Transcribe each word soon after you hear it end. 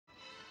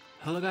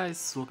Hello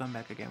guys, welcome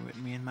back again with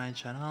me in my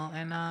channel,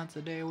 and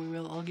today we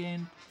will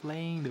again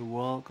playing the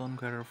World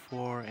Conqueror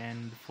 4.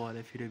 And before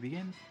the video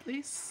begin,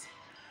 please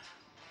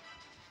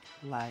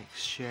like,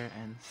 share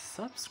and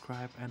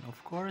subscribe, and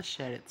of course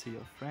share it to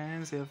your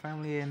friends, your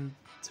family, and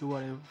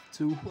to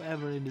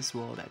whoever in this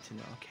world that you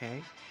know.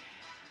 Okay,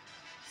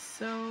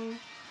 so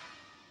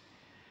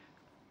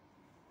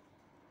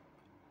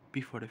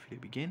before the video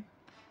begin,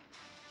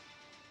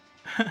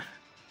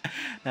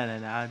 no,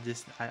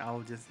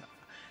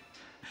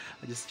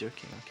 I'm just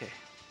joking. Okay,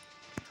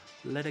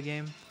 let the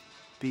game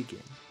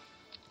begin.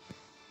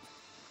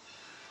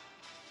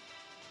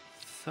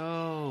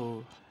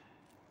 So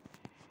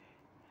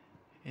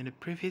in the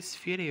previous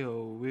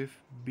video we've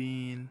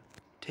been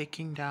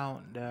taking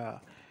down the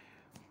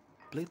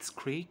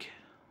Blitzkrieg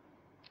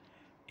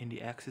in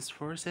the Axis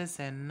forces,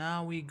 and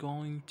now we're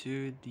going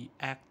to the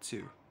Act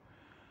 2.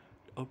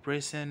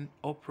 Operation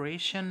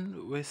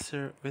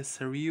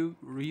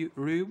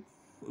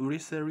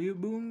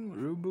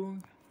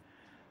Weserübung.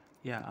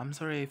 Yeah, I'm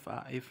sorry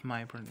if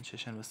my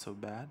pronunciation was so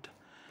bad.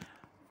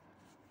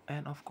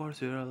 And of course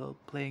we're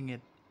playing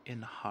it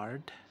in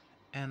hard,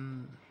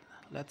 and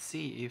let's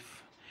see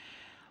if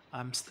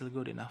I'm still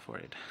good enough for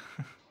it.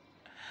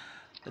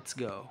 Let's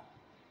go.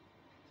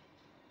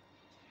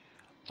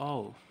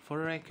 Oh, for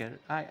the record,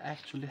 I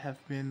actually have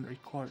been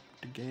record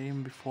the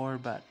game before,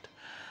 but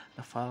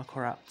the file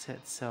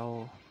corrupted,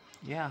 so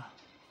yeah,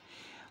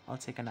 I'll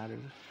do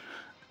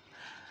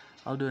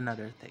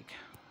another take.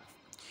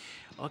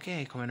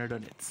 Okay, Commander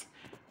Donitz.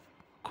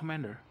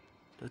 Commander,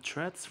 the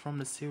threats from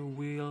the sea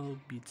will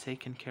be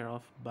taken care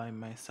of by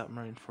my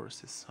submarine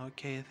forces.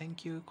 Okay,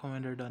 thank you,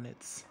 Commander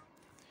Donitz.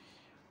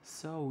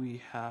 So we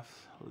have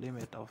a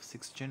limit of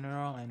 6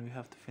 general, and we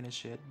have to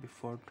finish it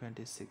before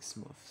 26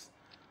 moves.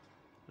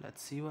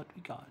 Let's see what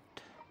we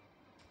got.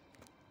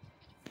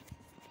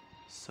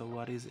 So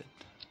what is it?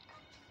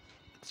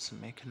 It's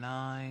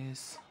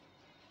mechanized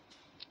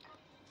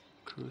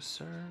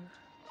cruiser.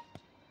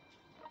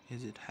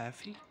 Is it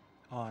heavy?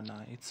 Oh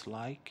no, it's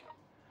like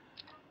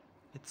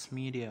it's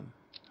medium.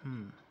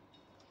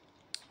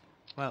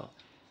 Well,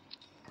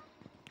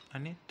 I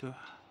need to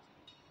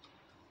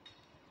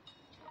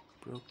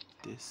broke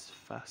this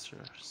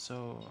faster,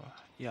 so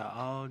yeah,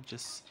 I'll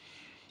just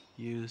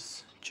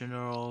use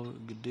General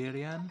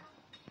Guderian.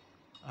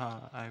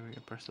 I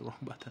pressed the wrong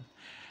button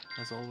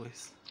as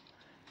always.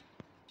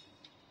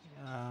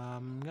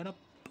 I'm gonna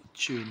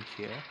put you in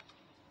here.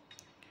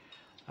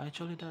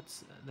 Actually,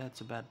 that's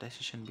a bad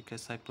decision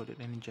because I put it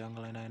in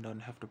jungle and I don't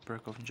have the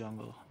perk of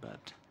jungle,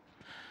 but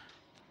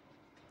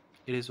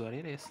it is what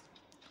it is.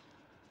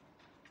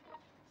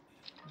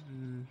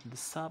 The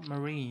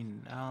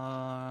submarine.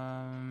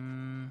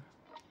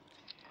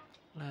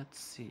 Let's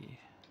see.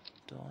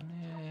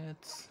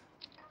 Donitz,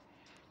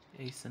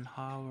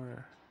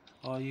 Eisenhower.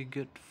 Oh, you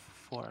good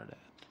for that?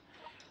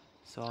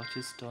 So I'll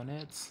choose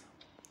Donitz.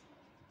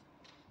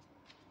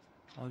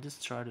 I'll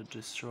just try to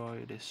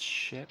destroy this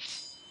ship.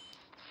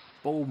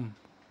 Boom!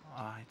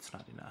 Ah, it's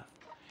not enough.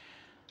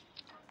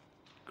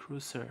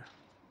 Cruiser.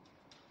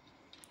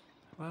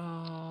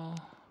 Well,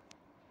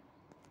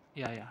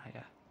 yeah.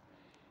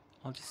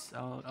 I'll just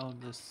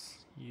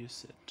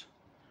use it.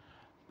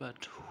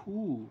 But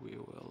who we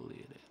will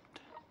lead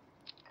it?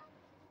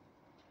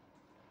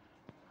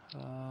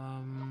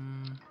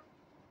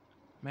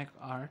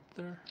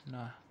 MacArthur?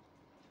 Nah.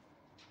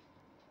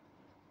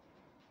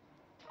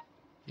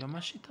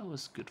 Yamashita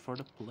was good for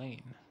the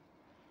plane.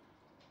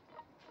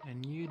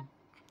 And you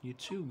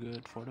too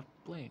good for the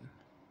plane.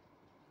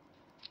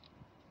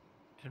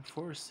 And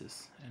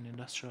forces and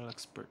industrial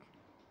expert.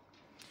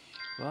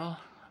 Well,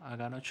 I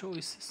got no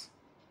choices.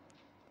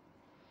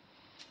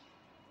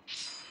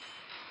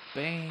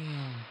 Bam!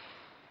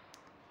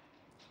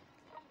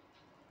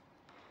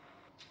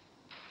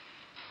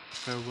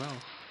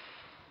 Farewell.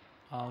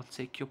 I'll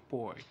take your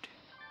port.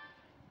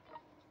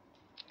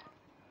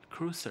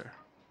 Cruiser.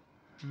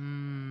 I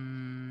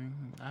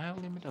have a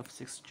limit of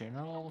 6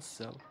 generals,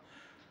 so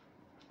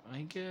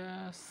I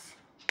guess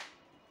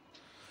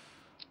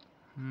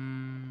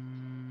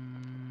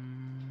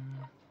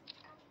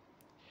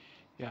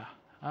yeah,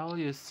 I'll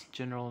use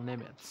General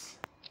Nimitz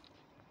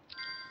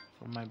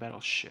for my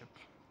battleship.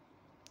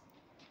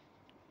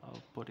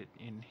 I'll put it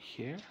in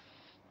here.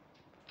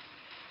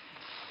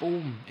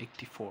 Boom,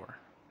 84.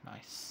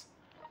 Nice.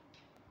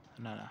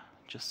 No,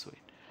 just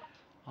wait.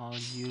 I'll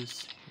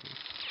use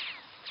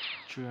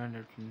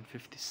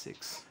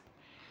 356.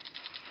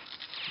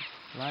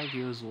 Like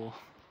usual.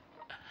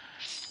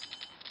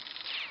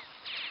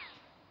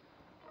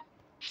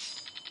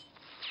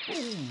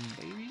 Boom,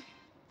 baby.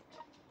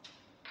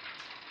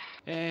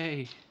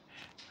 Hey,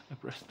 I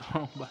pressed the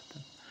wrong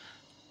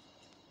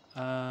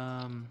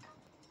button.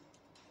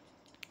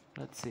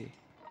 Let's see.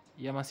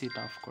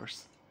 Yamashita, of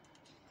course.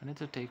 I need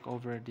to take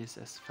over this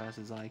as fast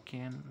as I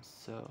can,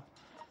 so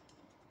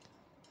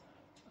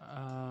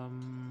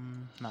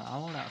no, I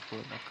will not put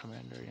a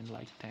commander in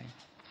light tank.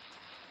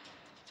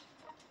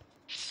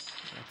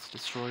 Let's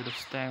destroy the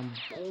tank.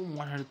 Boom,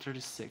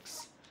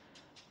 136.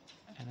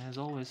 And as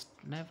always,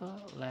 never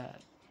let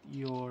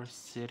your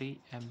city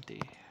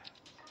empty.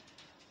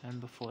 And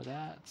before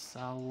that,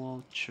 I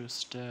will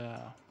choose the...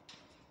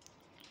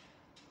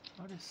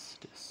 what is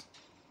this?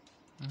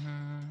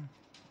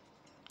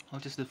 I'll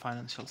choose the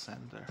financial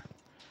center.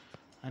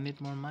 I need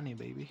more money,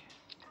 baby.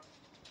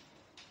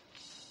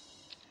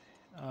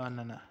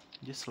 No,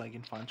 just like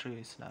infantry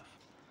is enough.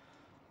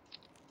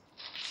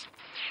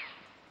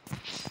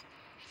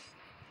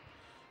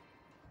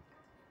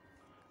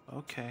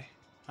 Okay,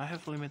 I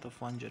have a limit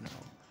of 1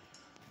 general,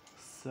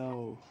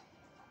 so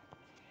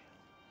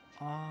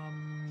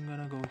I'm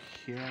gonna go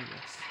here, I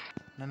guess.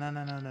 No,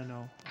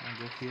 I'll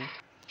go here.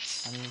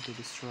 I need to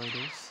destroy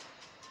this.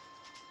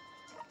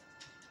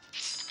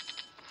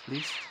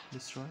 Please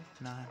destroy.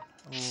 None.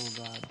 Oh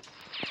god,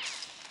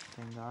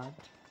 thank god.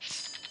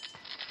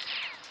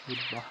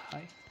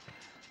 Goodbye.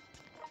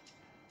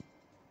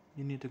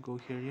 You need to go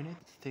here. You need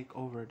to take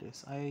over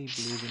this. I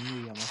believe in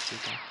you,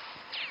 Yamashita.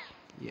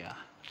 Yeah,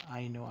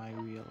 I know I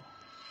will.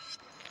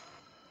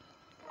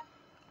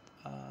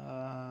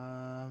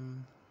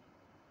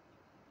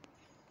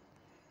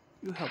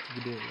 You help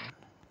Guderian.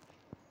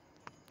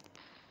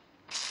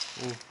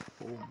 Oh,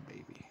 boom,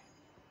 baby.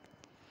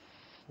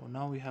 Well,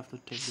 now we have to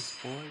take this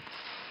board.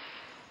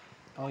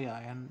 Oh yeah,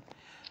 and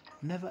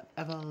never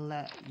ever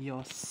let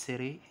your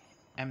city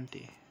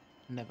empty.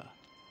 Never.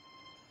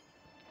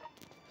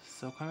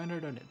 So Commander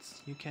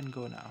Donitz, you can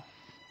go now.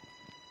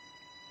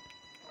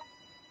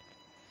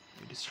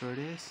 You destroy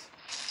this.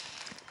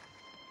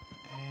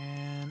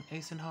 And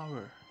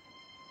Eisenhower.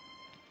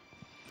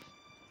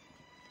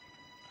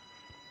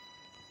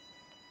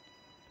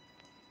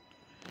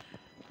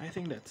 I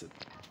think that's it.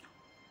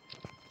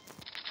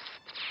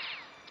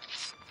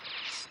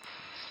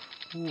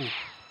 Ooh.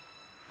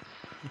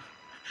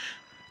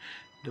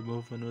 The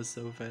movement was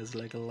so fast,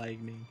 like a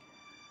lightning.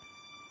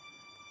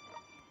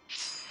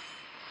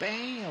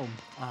 Bam!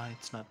 Ah,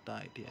 it's not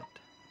died yet.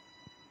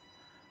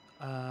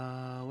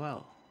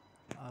 Well,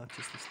 I'll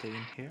just stay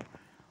in here.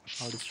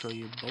 I'll destroy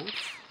you both,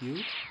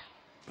 you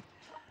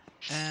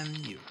and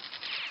you.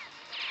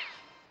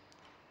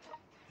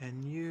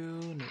 And you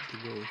need to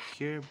go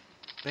here.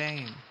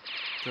 Bang!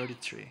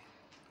 33.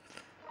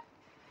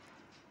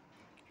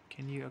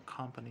 Can you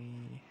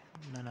accompany?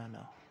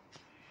 No.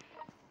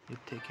 You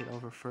take it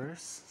over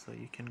first, so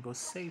you can go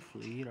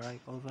safely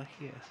right over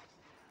here.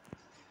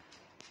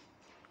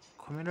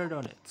 Commander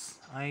Donitz,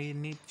 I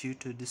need you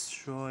to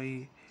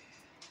destroy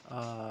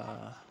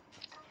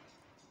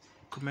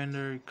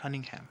Commander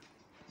Cunningham.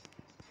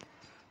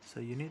 So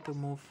you need to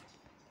move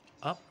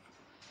up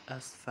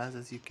as fast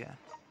as you can.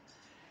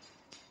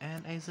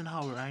 And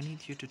Eisenhower, I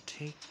need you to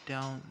take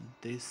down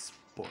this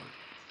board.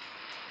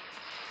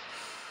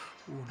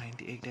 Ooh,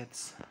 98,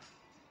 that's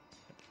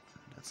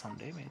some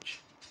damage.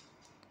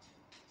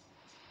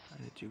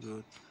 I need to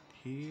go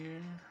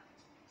here.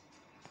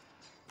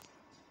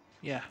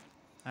 Yeah,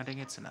 I think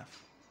it's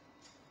enough.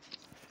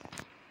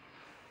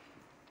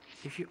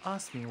 If you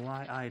ask me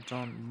why I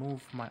don't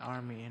move my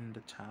army in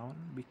the town,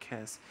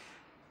 because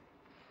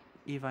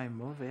if I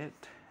move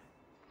it,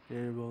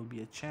 there will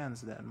be a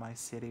chance that my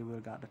city will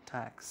get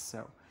attacked,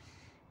 so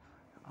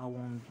I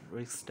won't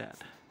risk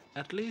that.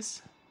 At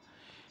least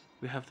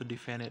we have to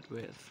defend it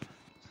with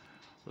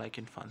like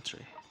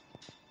infantry.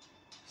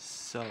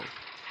 So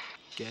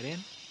get in.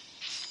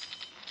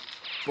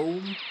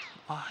 Boom.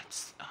 Ah,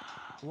 it's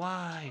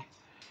why?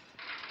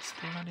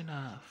 Still not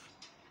enough.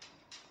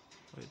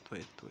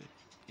 Wait.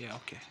 Yeah,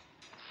 okay.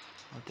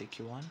 I'll take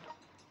you one.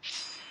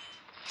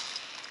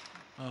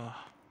 Oh.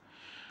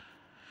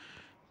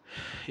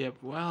 Yep,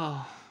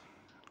 well,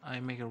 I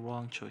make a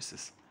wrong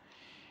choices.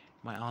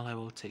 My ally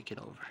will take it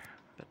over.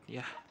 But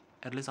yeah,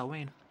 at least I'll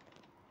win.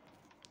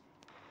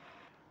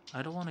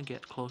 I don't want to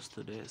get close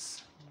to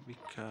this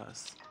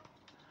because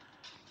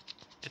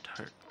it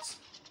hurts.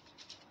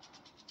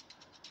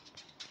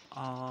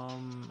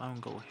 I'm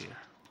go here.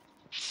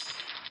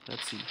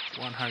 Let's see,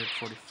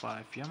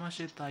 145.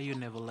 Yamashita, you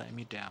never let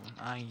me down.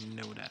 I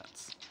know that.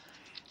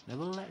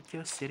 Never let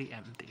your city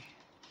empty.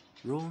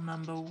 Rule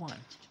number 1.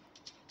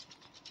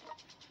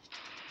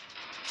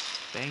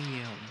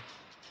 Bam!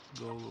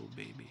 Go,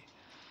 baby.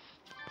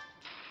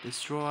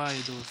 Destroy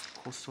those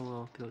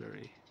coastal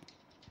artillery.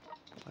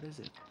 What is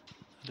it?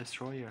 A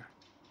destroyer?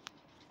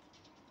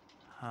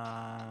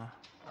 I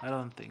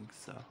don't think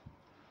so.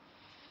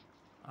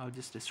 I'll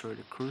just destroy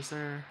the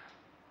cruiser,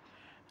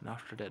 and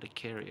after that the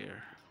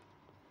carrier.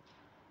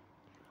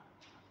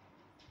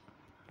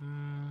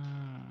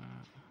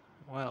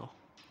 Well,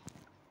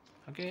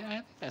 okay, I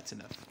think that's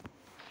enough.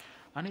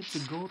 I need to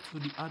go to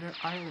the other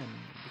island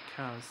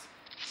because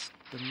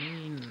the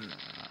main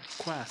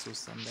quest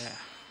was on there.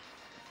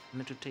 I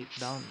need to take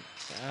down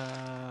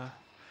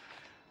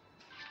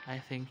I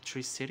think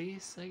 3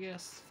 cities, I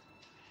guess.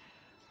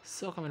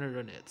 So Commander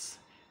Donitz,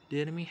 the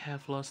enemy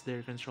have lost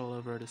their control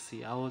over the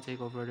sea. I will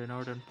take over the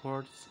northern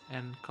ports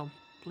and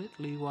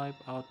completely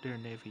wipe out their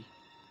navy.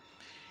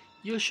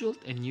 You should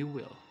and you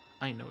will.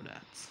 I know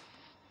that.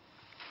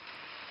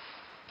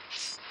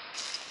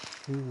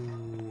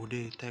 Ooh,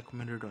 they attack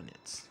Commander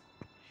Donitz.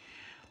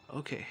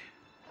 Okay,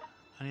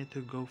 I need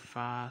to go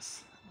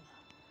fast.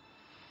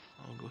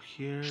 I'll go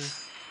here.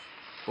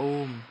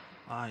 Boom.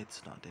 Ah,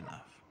 it's not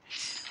enough.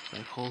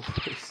 Like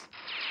always.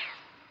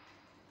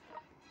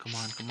 Come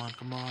on, come on,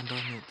 come on, don't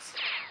hit.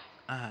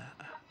 Ah,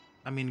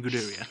 I mean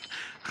Guderian.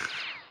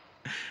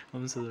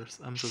 I'm so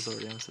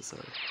sorry, I'm so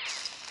sorry.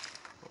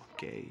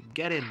 Okay,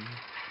 get in.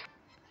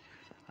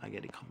 I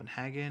get it,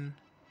 Copenhagen.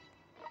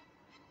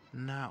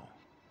 Now,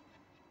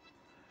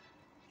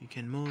 you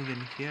can move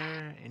in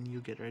here and you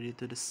get ready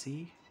to the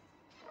sea.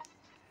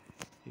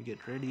 You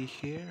get ready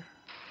here.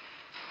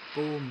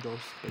 Boom, those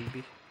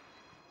baby.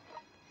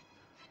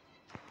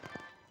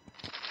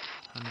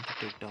 I need to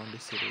take down the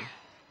city.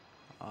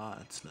 Ah,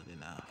 it's not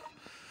enough.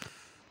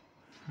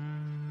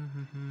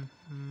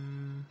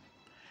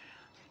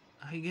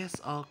 I guess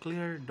I'll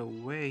clear the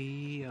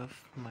way of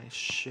my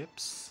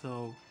ships,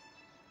 so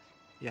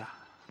yeah,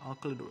 I'll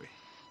clear the way.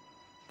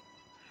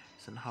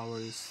 Eisenhower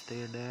is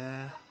stay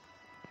there.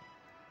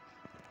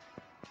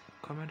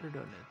 Commander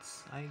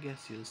Donuts, I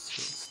guess you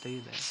should stay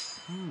there.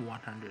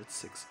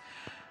 106,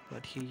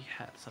 but he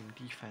had some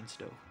defense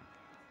though.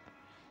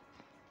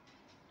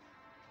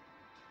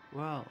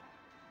 Well,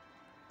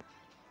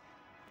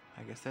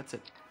 I guess that's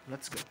it.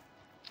 Let's go.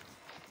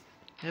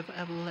 Never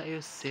ever let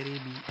your city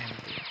be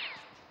empty.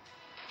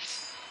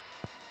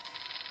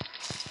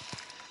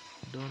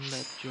 Don't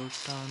let your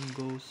town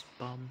go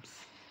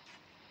bumps.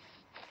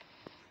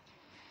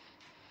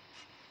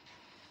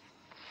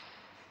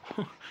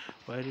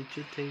 Why did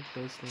you take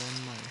those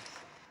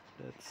landmines?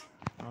 That's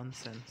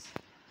nonsense.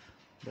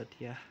 But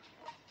yeah,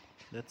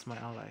 that's my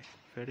ally.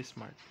 Very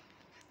smart.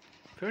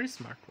 Very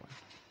smart one.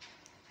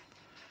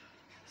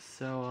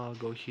 So I'll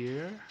go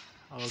here.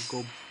 I'll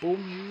go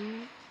boom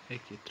you.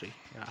 AK3.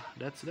 Yeah,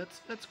 that's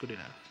good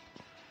enough.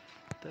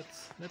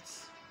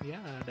 That's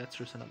yeah, that's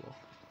reasonable.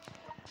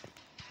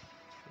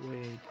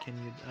 Wait, can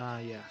you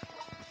yeah.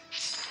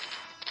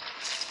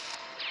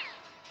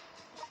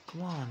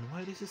 Come on,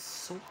 why this is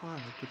so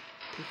hard to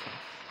take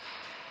off?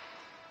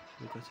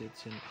 Because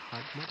it's in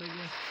hard mode, I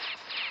guess.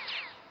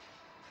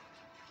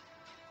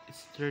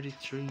 It's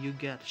 33, you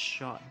get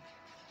shot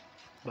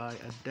by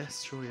a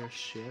destroyer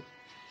ship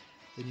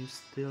and you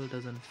still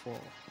doesn't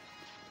fall.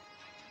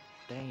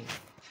 Dang.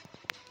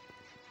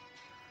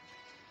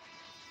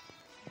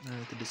 I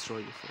need to destroy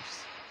you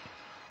first.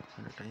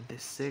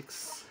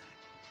 196.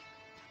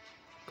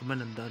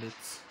 Commandant done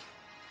it.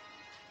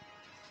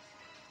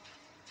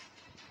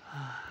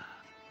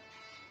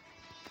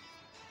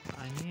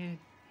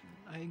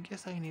 I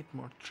guess I need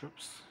more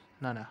troops.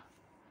 No.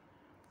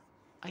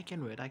 I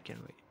can wait.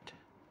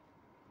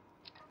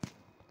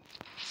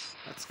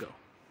 Let's go.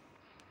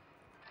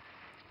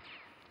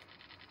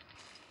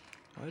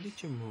 Why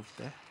did you move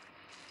there?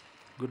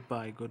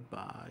 Goodbye.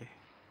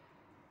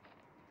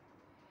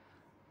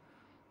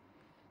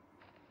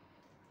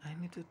 I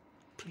need to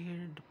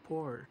clear the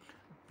port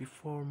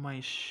before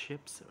my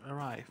ships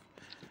arrive.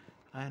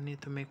 I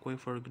need to make way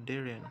for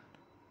Guderian.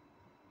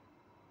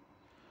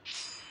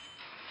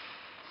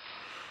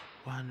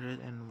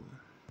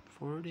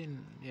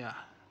 114, yeah.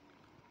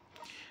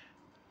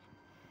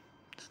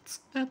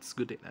 That's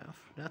good enough.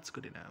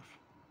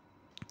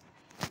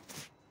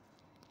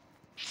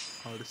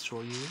 I'll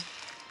destroy you.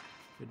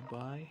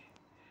 Goodbye.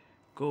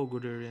 Go,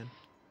 Guderian.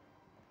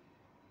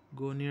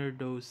 Go near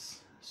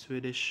those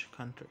Swedish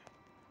country.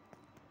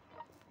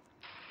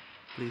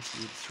 Please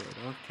be destroyed.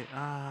 Okay.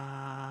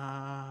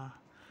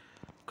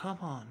 Come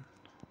on.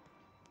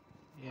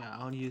 Yeah,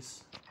 I'll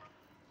use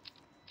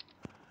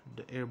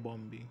the air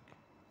bombing.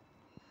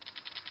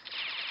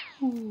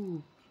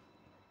 Ooh.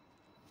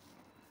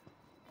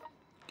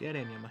 Get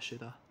in,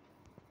 Yamashita.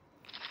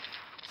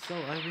 So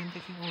I've been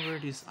taking over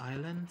these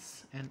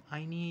islands and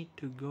I need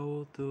to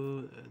go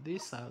to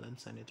these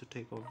islands. I need to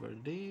take over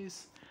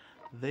this,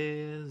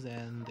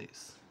 and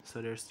this.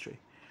 So there's 3.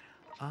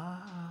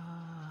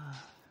 I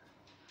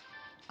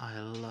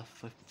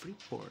love a free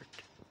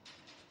port.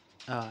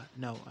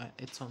 No,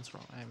 it sounds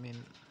wrong. I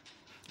mean,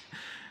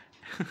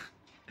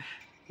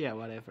 yeah,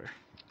 whatever.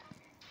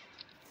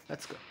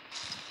 Let's go.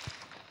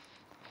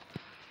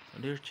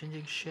 They're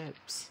changing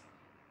ships.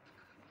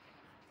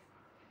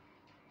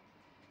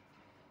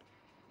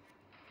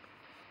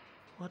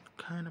 What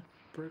kind of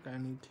perk I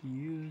need to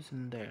use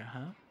in there,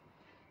 huh?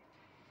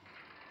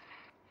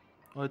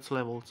 Oh, it's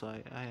level, so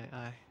I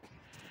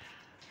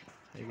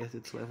guess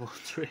it's level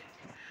 3.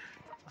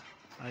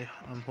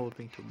 I'm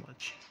hoping too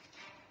much.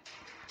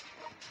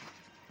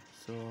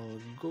 So I'll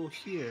go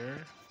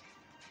here.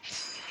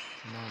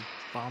 Now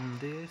bomb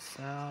this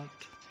out.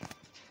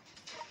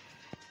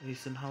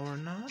 Eisenhower,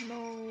 no,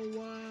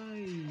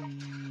 why?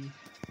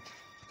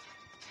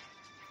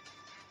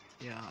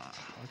 Yeah,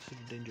 actually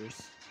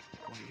dangerous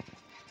way.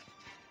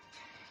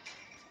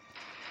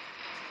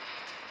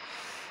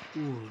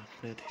 Ooh,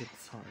 that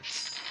hits hard.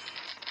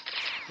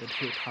 That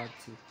hit hard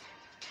too.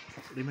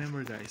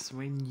 Remember guys,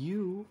 when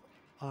you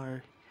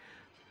are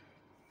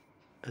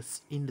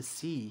in the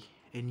sea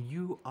and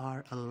you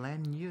are a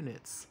land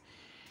units,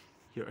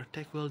 your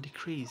attack will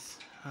decrease.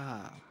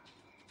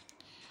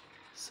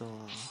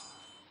 So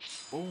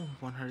Oh,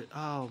 100.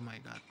 Oh my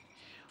god.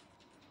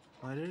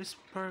 Why there is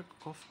perk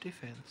of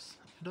defense?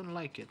 I don't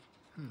like it.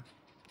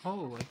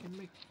 Oh, I can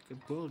make a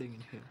building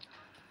in here.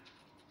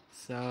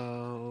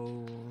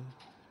 So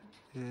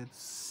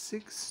it's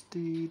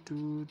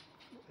 62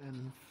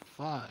 and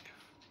 5.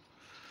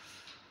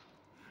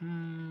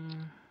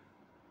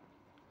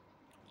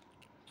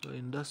 The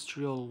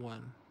industrial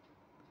one.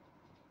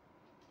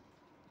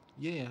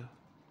 Yeah.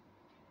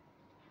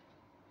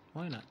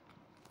 Why not?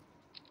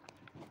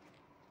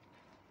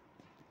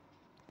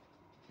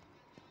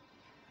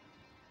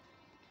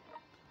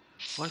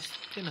 Why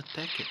can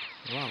attack it?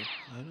 Wow,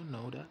 I don't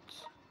know that.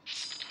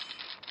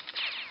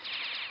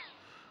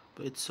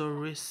 But it's so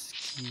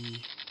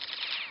risky.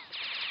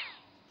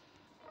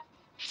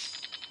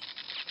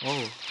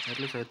 Oh, at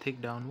least I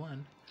take down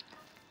one.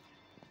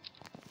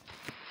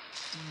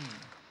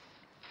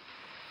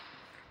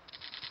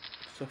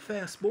 So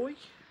fast, boy.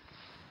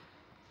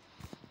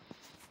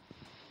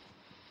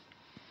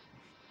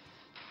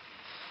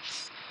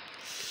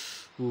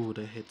 Ooh,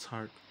 that hits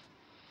hard.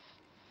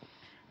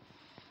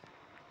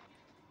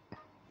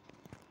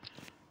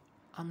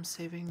 I'm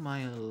saving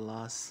my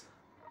last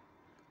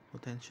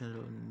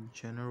potential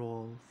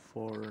general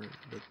for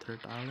the third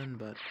island,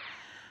 but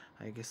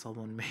I guess I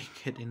won't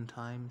make it in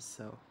time.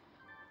 So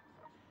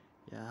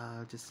yeah,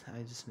 I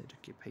just need to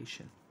keep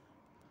patient.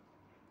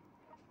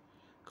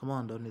 Come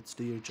on, Donuts,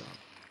 do your job.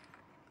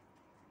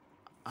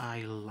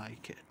 I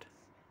like it.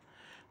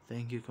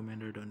 Thank you,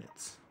 Commander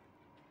Donuts.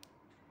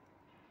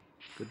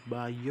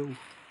 Goodbye, yo.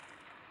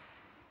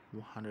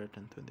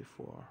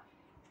 124.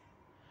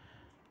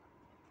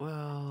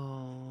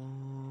 Well,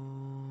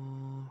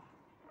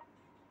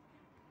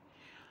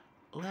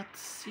 let's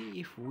see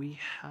if we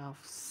have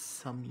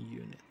some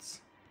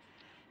units.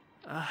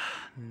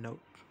 Nope.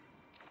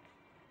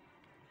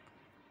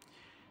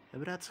 Yeah,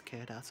 but that's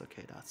okay, that's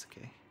okay, that's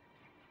okay.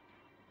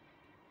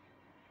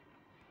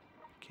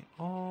 Okay,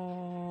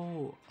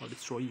 oh, I'll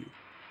destroy you.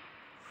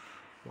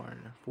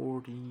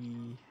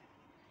 140.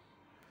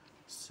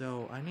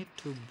 So I need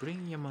to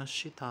bring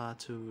Yamashita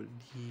to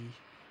the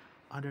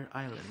other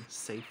island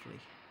safely.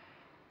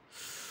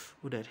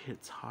 Oh, that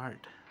hits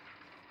hard.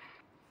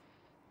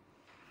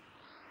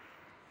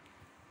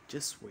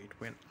 Just wait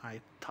when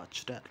I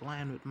touch that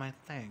land with my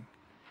thing.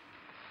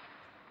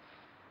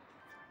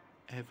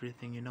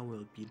 Everything you know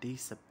will be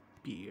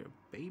disappear,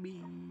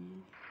 baby.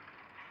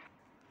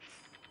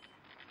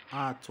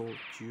 I told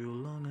you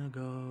long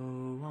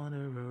ago on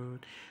the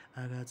road,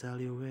 I gotta tell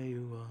you where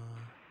you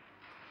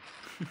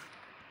are.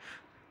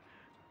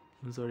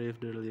 I'm sorry if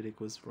the lyric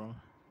was wrong.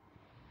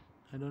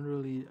 I don't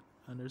really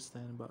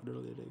understand about the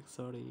lyric,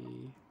 sorry.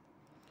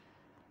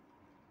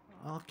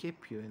 I'll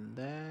keep you in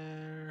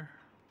there.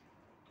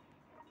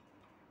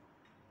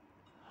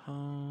 I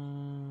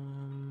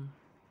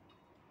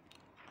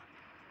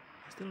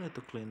still need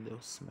to clean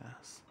those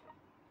mess.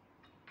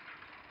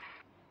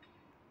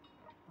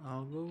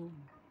 I'll go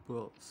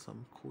build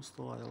some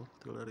coastal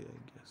artillery,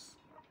 I guess.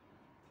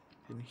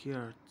 In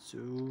here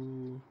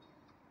too.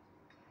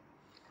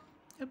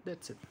 Yep,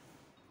 that's it.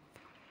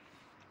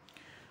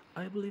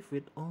 I believe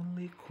with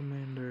only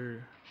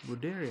Commander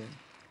Guderian.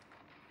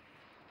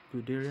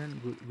 Guderian?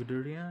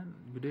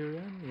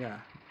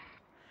 Yeah.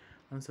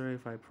 I'm sorry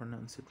if I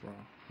pronounce it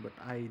wrong, but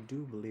I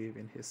do believe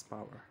in his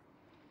power.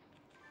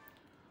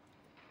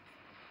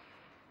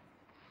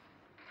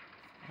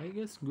 I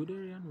guess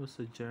Guderian was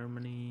a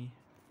Germany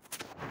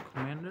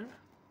commander?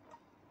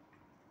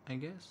 I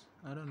guess?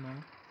 I don't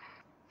know.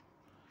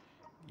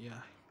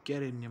 Yeah,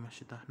 get in,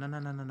 Yamashita.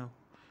 No.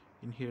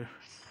 In here.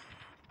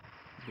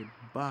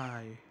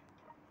 Goodbye.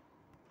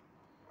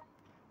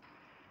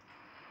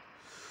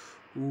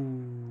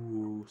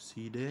 Ooh,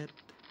 see that?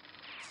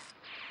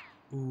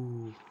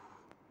 Ooh.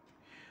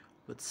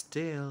 But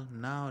still,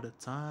 now the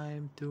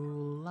time to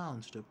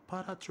launch the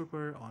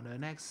paratrooper on the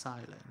next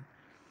island.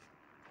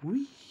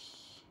 Whee!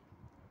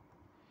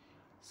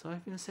 So I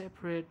can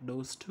separate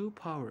those two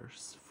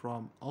powers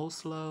from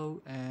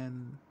Oslo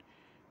and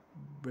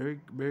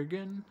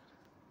Bergen.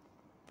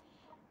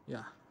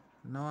 Yeah,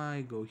 now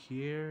I go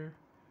here.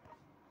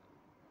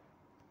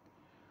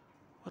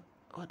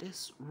 What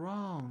is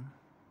wrong?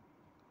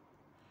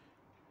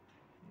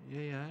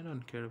 Yeah, I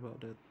don't care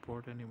about that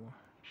port anymore.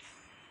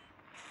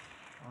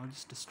 I'll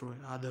just destroy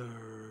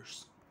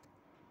others.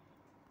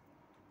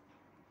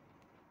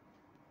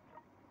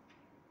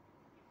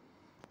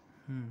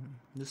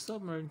 The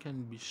submarine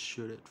can be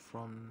shooted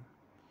from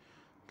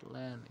the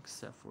land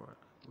except for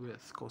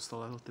with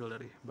coastal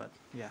artillery, but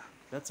yeah,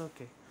 that's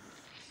okay.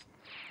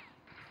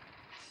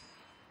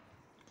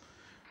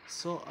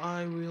 So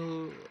I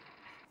will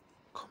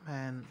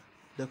command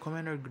the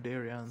Commander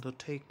Guderian to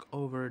take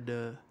over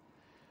the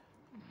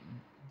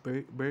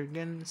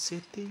Bergen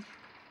city.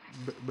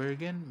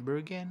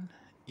 Bergen,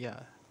 yeah,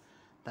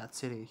 that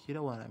city. You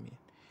know what I mean.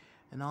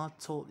 And I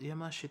told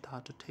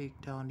Yamashita to take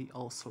down the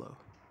Oslo.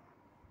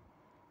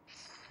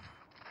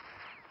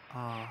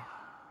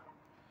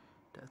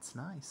 That's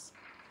nice.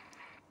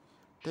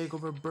 Take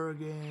over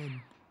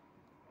Bergen.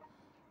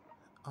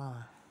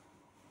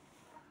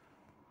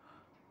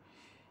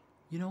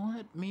 You know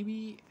what?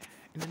 Maybe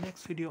in the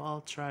next video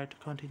I'll try to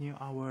continue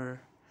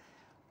our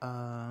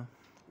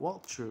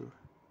walkthrough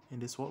in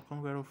this World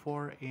Conqueror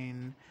 4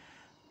 in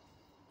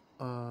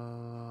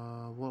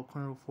World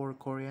Conqueror 4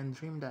 Korean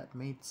Dream that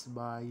made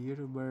by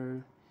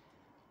YouTuber.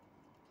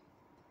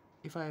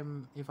 If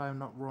I'm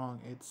not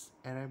wrong, it's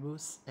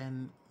Erebus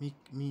and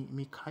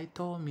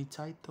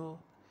Mitaito.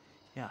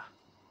 Yeah,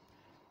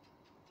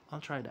 I'll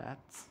try that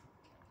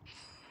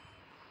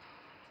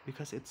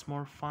because it's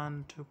more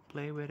fun to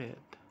play with it.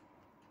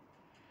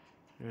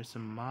 There's a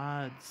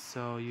mod,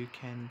 so you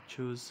can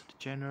choose the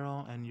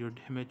general, and your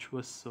damage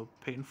was so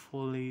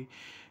painfully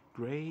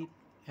great.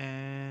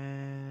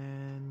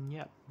 And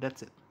yeah,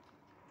 that's it.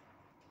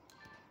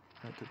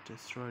 How to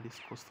destroy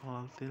this coastal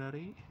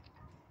artillery.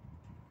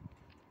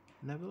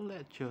 Never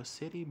let your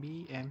city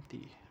be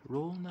empty.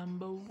 Rule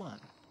number 1.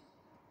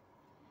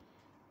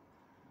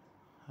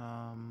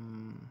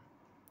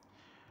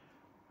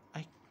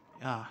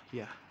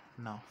 Yeah.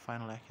 Now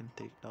finally I can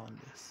take down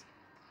this.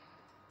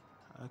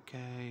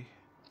 Okay.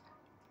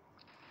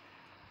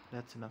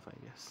 That's enough, I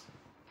guess.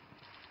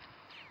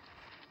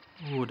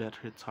 Oh, that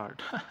hits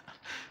hard.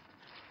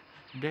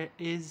 That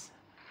is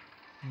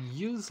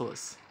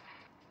useless.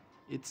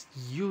 It's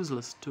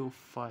useless to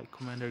fight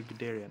Commander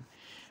Guderian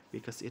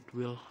because it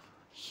will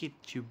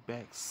hit you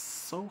back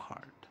so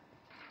hard.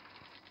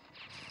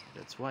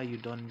 That's why you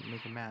don't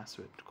make a mess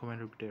with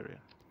Commander Guderian.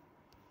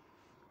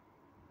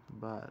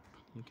 But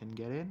you can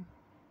get in.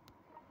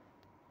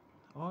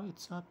 Oh,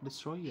 it's not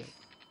destroyed yet.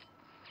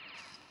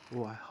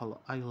 Oh,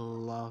 I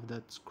love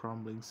that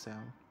crumbling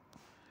sound.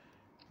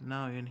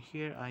 Now in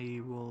here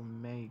I will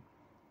make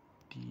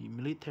the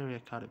military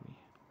academy.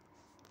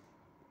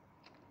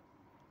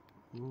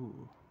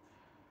 Ooh.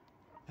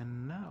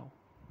 And now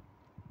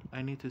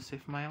I need to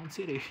save my own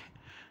city.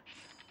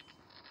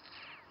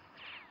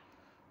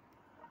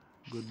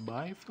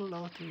 Goodbye, field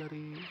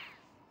artillery.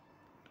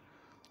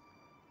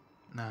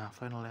 Nah,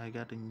 finally I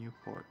got a new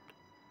port.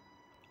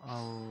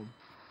 Oh,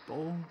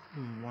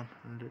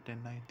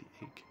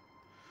 198.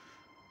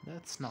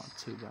 That's not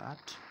too bad.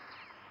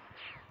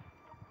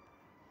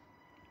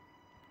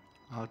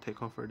 I'll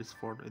take over this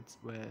fort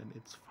when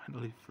it's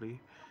finally free.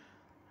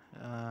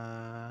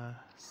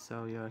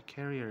 So you're a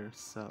carrier,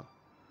 so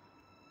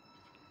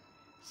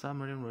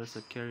submarine was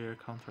a carrier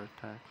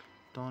counterattack.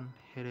 Don't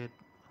hit it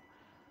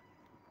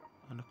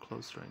on a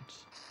close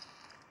range.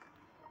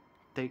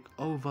 Take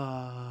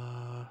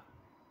over.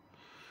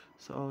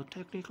 So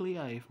technically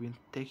I've been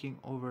taking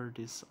over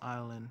this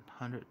island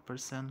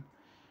 100%,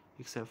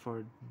 except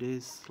for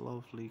this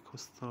lovely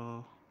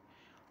coastal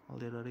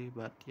artillery,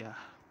 but yeah,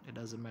 it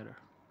doesn't matter.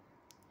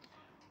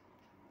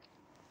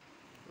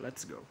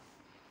 Let's go.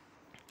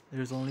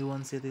 There's only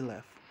one city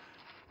left.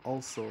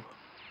 Also,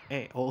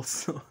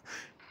 also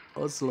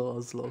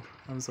Oslo.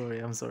 I'm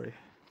sorry.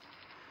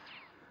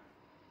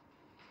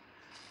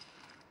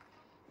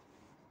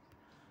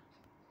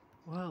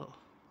 Well,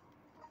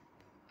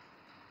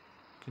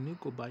 can you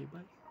go bye-bye?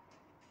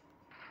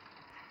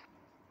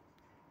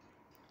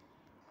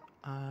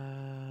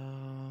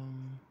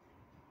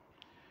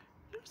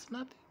 There's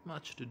nothing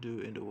much to do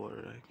in the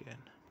water again.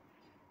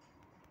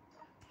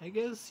 I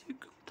guess you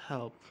could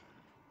help.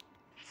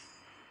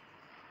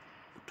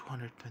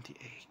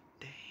 228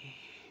 day.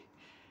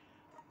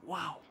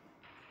 Wow.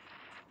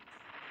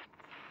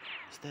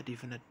 Is that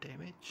even a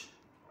damage?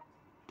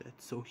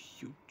 That's so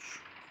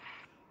huge.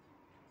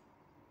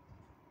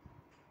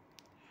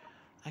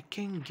 I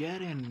can't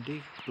get in.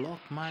 They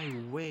blocked my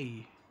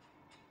way.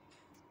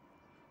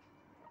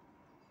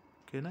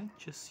 Can I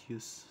just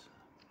use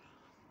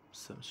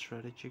some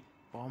strategic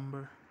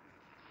bomber?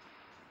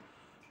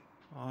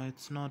 Oh,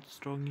 it's not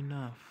strong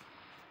enough.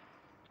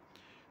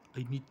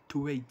 I need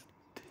to wait.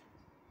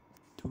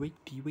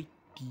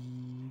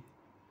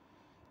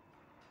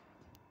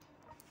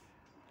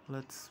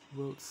 Let's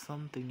build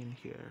something in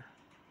here.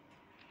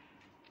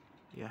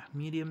 Yeah,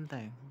 medium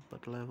tank,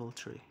 but level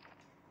 3.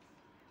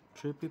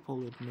 3 people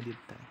with medium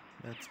tank.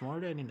 That's more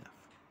than enough.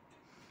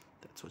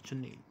 That's what you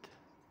need.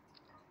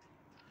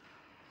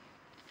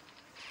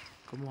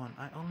 Come on,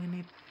 I only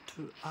need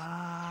to...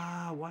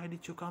 why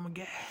did you come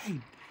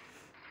again?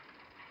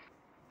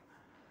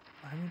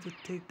 I need to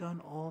take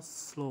down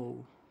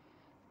Oslo.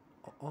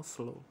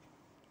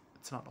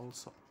 It's not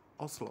also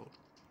Oslo.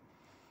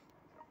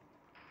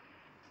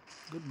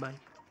 Goodbye.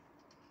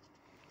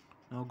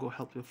 Now go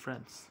help your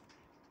friends.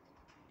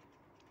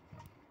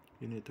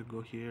 You need to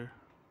go here.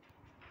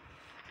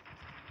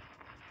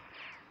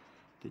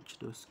 Teach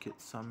those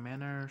kids some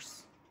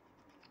manners.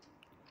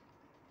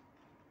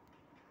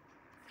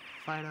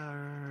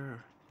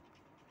 Fighter.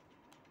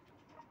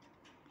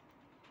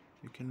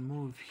 You can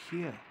move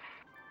here.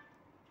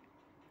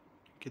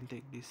 You can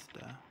take this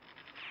down.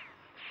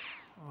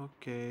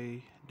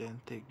 Okay,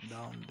 then take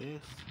down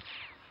this.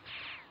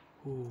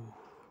 Ooh.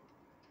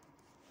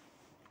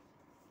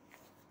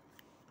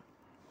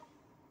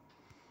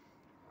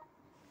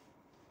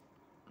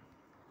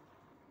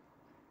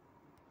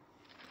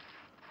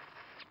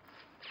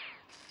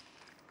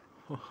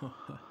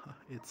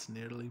 It's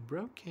nearly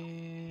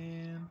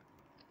broken.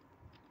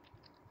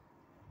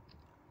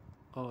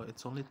 Oh,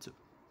 it's only 2.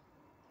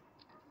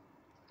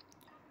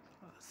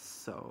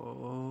 So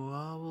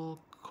I will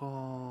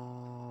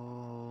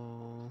call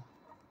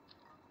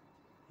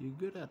you.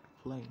 Good at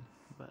playing,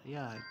 but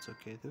yeah, it's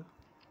okay too.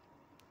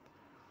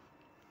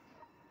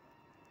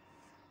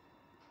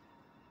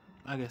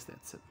 I guess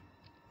that's it.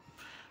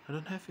 I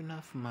don't have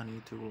enough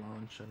money to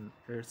launch an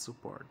air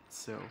support,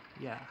 so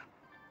yeah.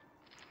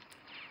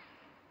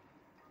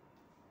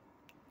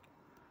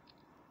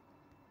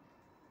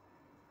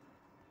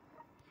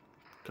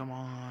 Come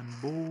on,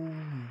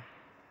 boom.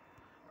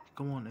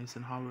 Come on,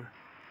 Eisenhower.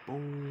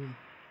 Boom.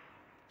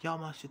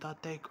 Yamashita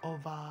take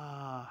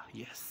over.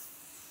 Yes.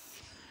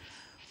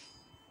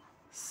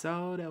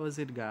 So that was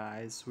it,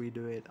 guys. We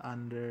do it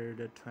under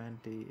the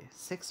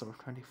 26 or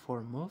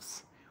 24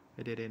 moves.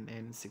 We did it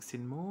in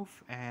 16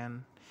 move,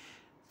 and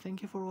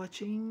thank you for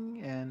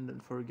watching, and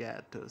don't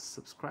forget to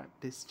subscribe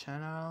this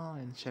channel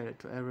and share it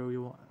to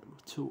everyone,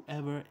 to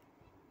ever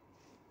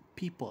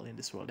people in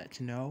this world that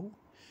you know.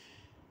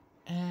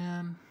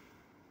 And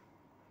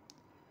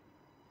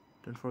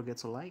don't forget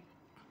to like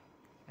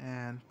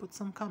and put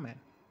some comment.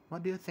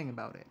 What do you think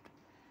about it?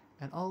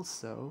 And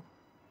also,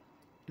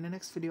 in the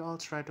next video, I'll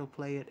try to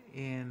play it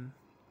in.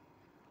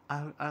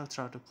 I'll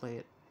try to play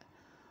it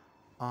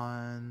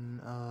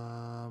on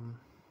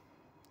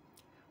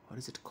what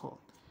is it called?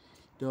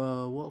 The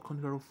World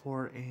Conqueror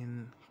 4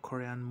 in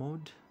Korean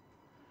mode.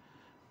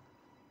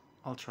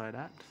 I'll try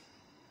that.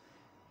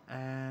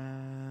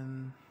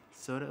 And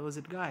so that was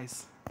it,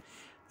 guys.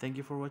 Thank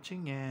you for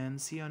watching, and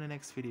see you on the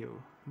next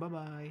video. Bye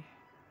bye.